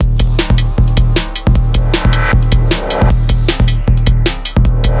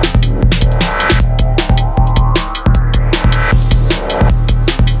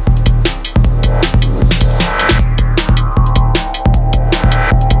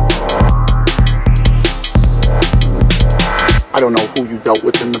don't know who you dealt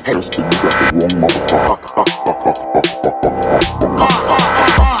with in the past. You got the wrong motherfucker.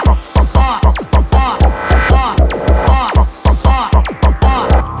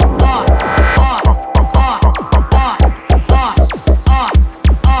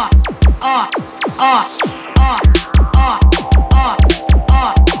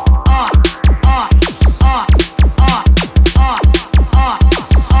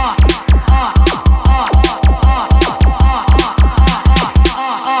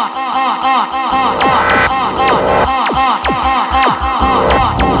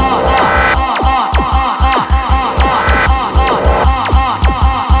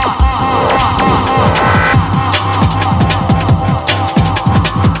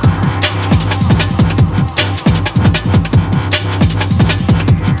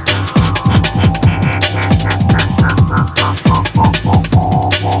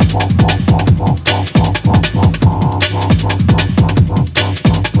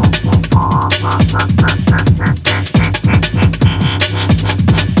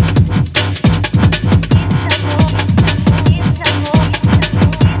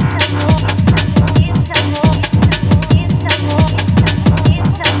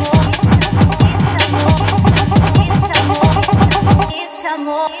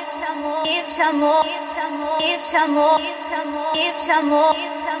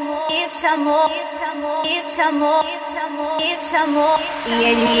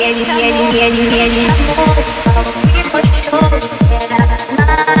 E ele chamou, me mostrou, era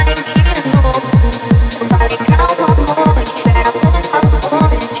night de novo. Eu falei calma amor, espera por favor,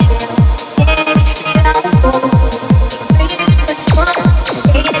 respira um pouco. Ele gostou,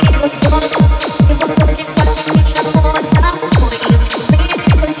 eu voltou de quatro e me chamou, Tabu. Ele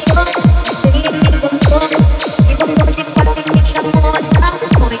gostou, e voltou de quatro e me chamou,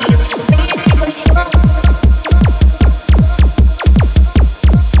 Tabu. Ele gostou.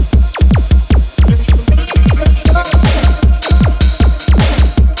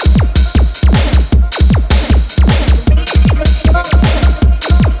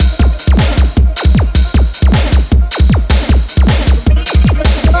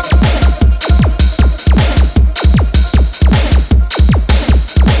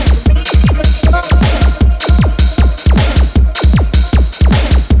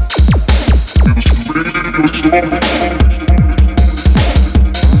 Thank you.